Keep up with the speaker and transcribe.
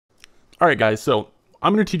All right, guys, so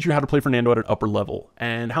I'm going to teach you how to play Fernando at an upper level.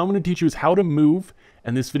 And how I'm going to teach you is how to move.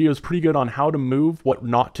 And this video is pretty good on how to move, what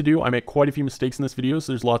not to do. I make quite a few mistakes in this video,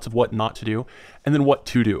 so there's lots of what not to do. And then what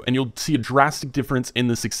to do. And you'll see a drastic difference in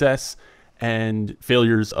the success and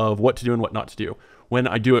failures of what to do and what not to do. When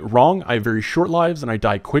I do it wrong, I have very short lives and I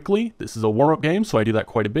die quickly. This is a warm-up game, so I do that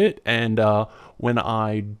quite a bit. And when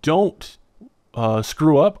I don't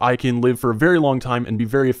screw up, I can live for a very long time and be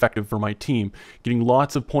very effective for my team, getting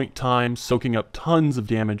lots of point time, soaking up tons of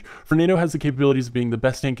damage. Fernando has the capabilities of being the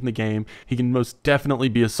best tank in the game. He can most definitely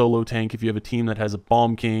be a solo tank if you have a team that has a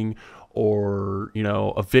Bomb King or, you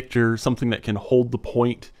know, a Victor, something that can hold the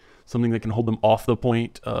point, something that can hold them off the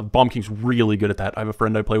point. Bomb King's really good at that. I have a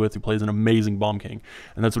friend I play with who plays an amazing Bomb King,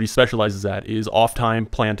 and that's what he specializes at, is off time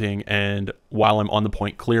planting and while I'm on the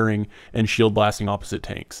point clearing and shield blasting opposite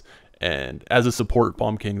tanks. And as a support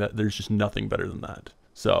Bomb King, there's just nothing better than that.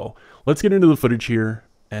 So let's get into the footage here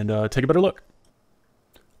and take a better look.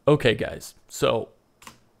 Okay, guys. So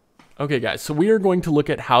we are going to look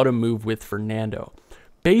at how to move with Fernando.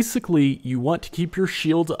 Basically, you want to keep your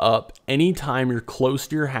shield up anytime you're close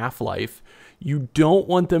to your half-life. You don't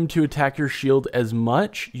want them to attack your shield as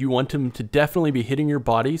much. You want them to definitely be hitting your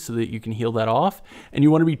body so that you can heal that off. And you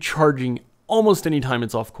want to be charging almost anytime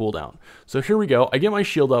it's off cooldown. So here we go. I get my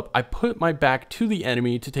shield up. I put my back to the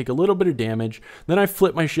enemy to take a little bit of damage. Then I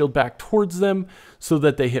flip my shield back towards them so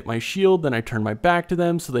that they hit my shield. Then I turn my back to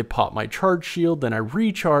them so they pop my charge shield. Then I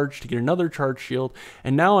recharge to get another charge shield.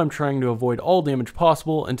 And now I'm trying to avoid all damage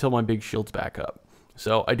possible until my big shield's back up.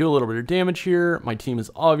 So I do a little bit of damage here. My team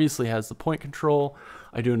obviously has the point control.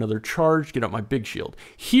 I do another charge, get up my big shield.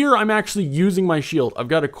 Here, I'm actually using my shield. I've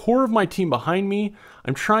got a core of my team behind me.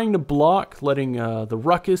 I'm trying to block, letting the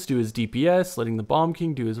Ruckus do his DPS, letting the Bomb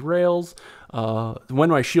King do his rails. When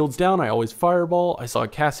my shield's down, I always fireball. I saw a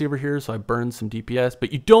Cassie over here, so I burned some DPS,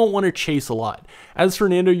 but you don't want to chase a lot. As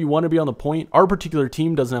Fernando, you want to be on the point. Our particular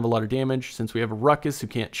team doesn't have a lot of damage since we have a Ruckus who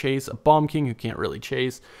can't chase, a Bomb King who can't really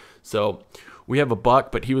chase. So we have a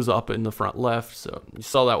Buck, but he was up in the front left, so you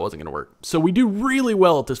saw that wasn't going to work. So we do really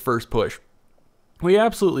well at this first push. We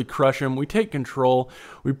absolutely crush him. We take control.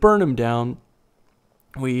 We burn him down.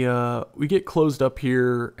 We get closed up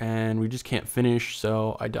here, and we just can't finish,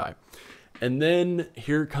 so I die. And then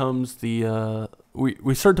here comes the...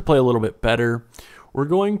 we start to play a little bit better. We're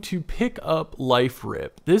going to pick up Life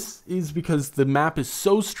Rip. This is because the map is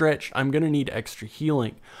so stretched, I'm going to need extra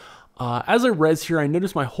healing. As I res here, I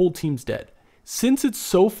notice my whole team's dead. Since it's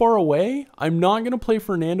so far away, I'm not going to play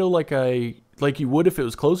Fernando like you would if it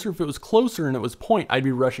was closer. If it was closer and it was point, I'd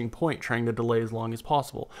be rushing point, trying to delay as long as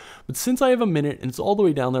possible. But since I have a minute and it's all the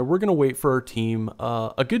way down there, we're going to wait for our team.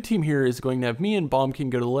 A good team here is going to have me and Bomb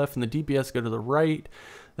King go to the left and the DPS go to the right.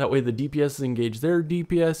 That way the DPSs engage their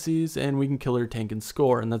DPSs and we can kill their tank and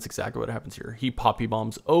score. And that's exactly what happens here. He poppy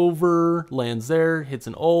bombs over, lands there, hits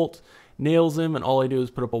an ult, nails him, and all I do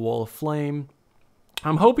is put up a wall of flame.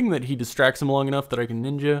 I'm hoping that he distracts him long enough that I can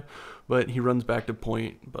ninja, but he runs back to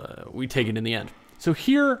point, but we take it in the end. So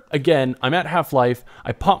here, again, I'm at half-life.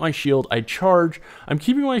 I pop my shield. I charge. I'm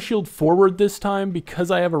keeping my shield forward this time because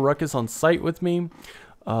I have a Ruckus on site with me.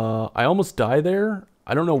 I almost die there.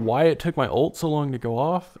 I don't know why it took my ult so long to go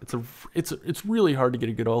off. It's really hard to get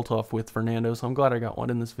a good ult off with Fernando, so I'm glad I got one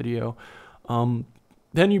in this video.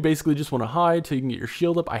 Then you basically just want to hide till you can get your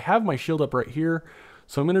shield up. I have my shield up right here.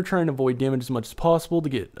 So I'm going to try and avoid damage as much as possible to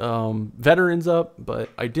get veterans up, but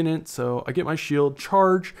I didn't. So I get my shield,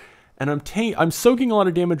 charge, and I'm soaking a lot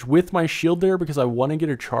of damage with my shield there because I want to get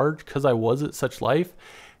a charge because I was at such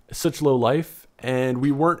low life, and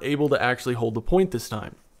we weren't able to actually hold the point this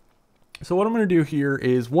time. So what I'm going to do here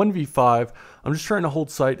is 1v5. I'm just trying to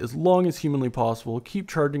hold sight as long as humanly possible, keep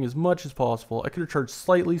charging as much as possible. I could have charged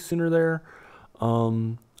slightly sooner there.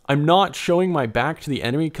 I'm not showing my back to the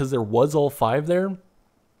enemy because there was all 5 there.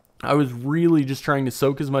 I was really just trying to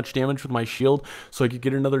soak as much damage with my shield so I could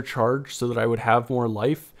get another charge so that I would have more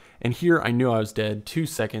life. And here I knew I was dead. 2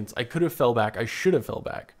 seconds. I could have fell back. I should have fell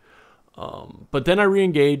back. But then I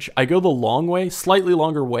re-engage. I go the long way, slightly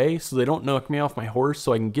longer way, so they don't knock me off my horse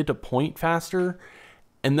so I can get to point faster.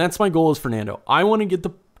 And that's my goal as Fernando. I want to get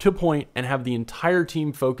to point and have the entire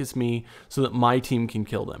team focus me so that my team can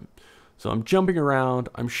kill them. So I'm jumping around.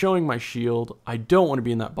 I'm showing my shield. I don't want to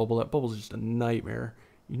be in that bubble. That bubble is just a nightmare.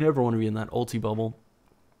 You never want to be in that ulti bubble.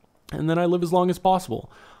 And then I live as long as possible.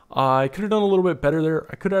 I could have done a little bit better there.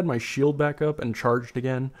 I could have had my shield back up and charged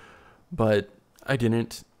again, but I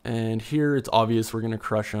didn't. And here it's obvious we're going to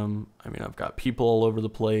crush them. I mean, I've got people all over the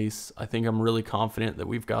place. I think I'm really confident that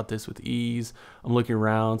we've got this with ease. I'm looking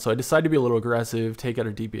around, so I decided to be a little aggressive, take out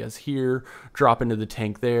a DPS here, drop into the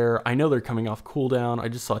tank there. I know they're coming off cooldown. I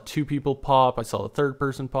just saw 2 people pop. I saw a 3rd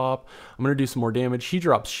person pop. I'm going to do some more damage. He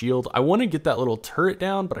drops shield. I want to get that little turret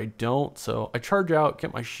down, but I don't, so I charge out,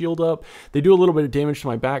 get my shield up. They do a little bit of damage to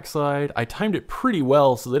my backside. I timed it pretty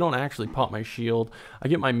well, so they don't actually pop my shield. I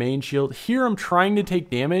get my main shield. Here I'm trying to take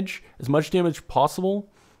damage, as much damage as possible.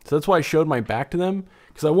 So that's why I showed my back to them,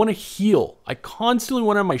 because I want to heal. I constantly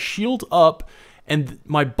want to have my shield up and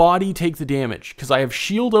my body take the damage, because I have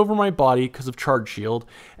shield over my body because of charge shield,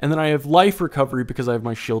 and then I have life recovery because I have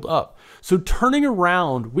my shield up. So turning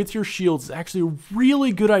around with your shield is actually a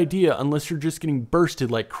really good idea unless you're just getting bursted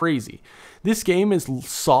like crazy. This game is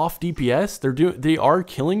soft DPS. They are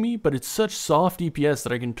killing me, but it's such soft DPS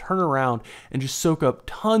that I can turn around and just soak up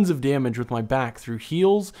tons of damage with my back through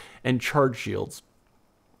heals and charge shields.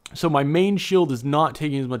 So my main shield is not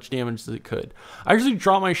taking as much damage as it could. I actually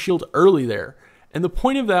dropped my shield early there. And the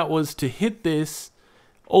point of that was to hit this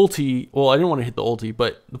ulti. Well, I didn't want to hit the ulti,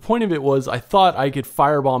 but the point of it was I thought I could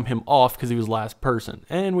firebomb him off because he was last person.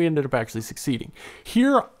 And we ended up actually succeeding.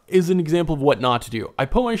 Here is an example of what not to do. I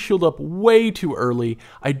put my shield up way too early.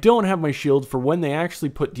 I don't have my shield for when they actually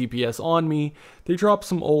put DPS on me. They drop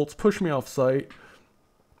some ults, push me off site.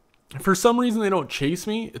 For some reason, they don't chase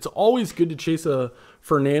me. It's always good to chase a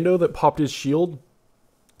Fernando that popped his shield,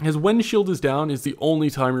 because when shield is down is the only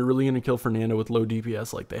time you're really going to kill Fernando with low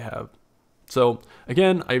DPS like they have. So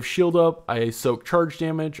again, I have shield up, I soak charge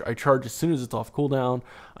damage, I charge as soon as it's off cooldown,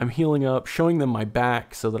 I'm healing up, showing them my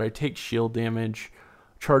back so that I take shield damage,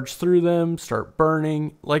 charge through them, start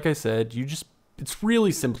burning. Like I said, it's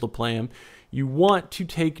really simple to play them. You want to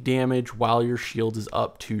take damage while your shield is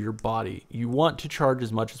up to your body. You want to charge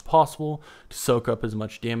as much as possible to soak up as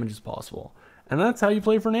much damage as possible. And that's how you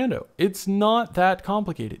play Fernando. It's not that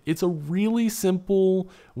complicated. It's a really simple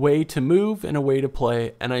way to move and a way to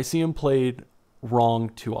play, and I see him played wrong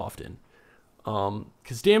too often.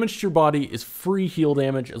 Because damage to your body is free heal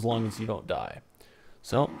damage as long as you don't die.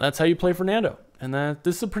 So that's how you play Fernando. And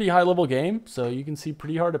this is a pretty high level game, so you can see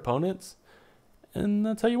pretty hard opponents, and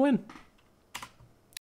that's how you win.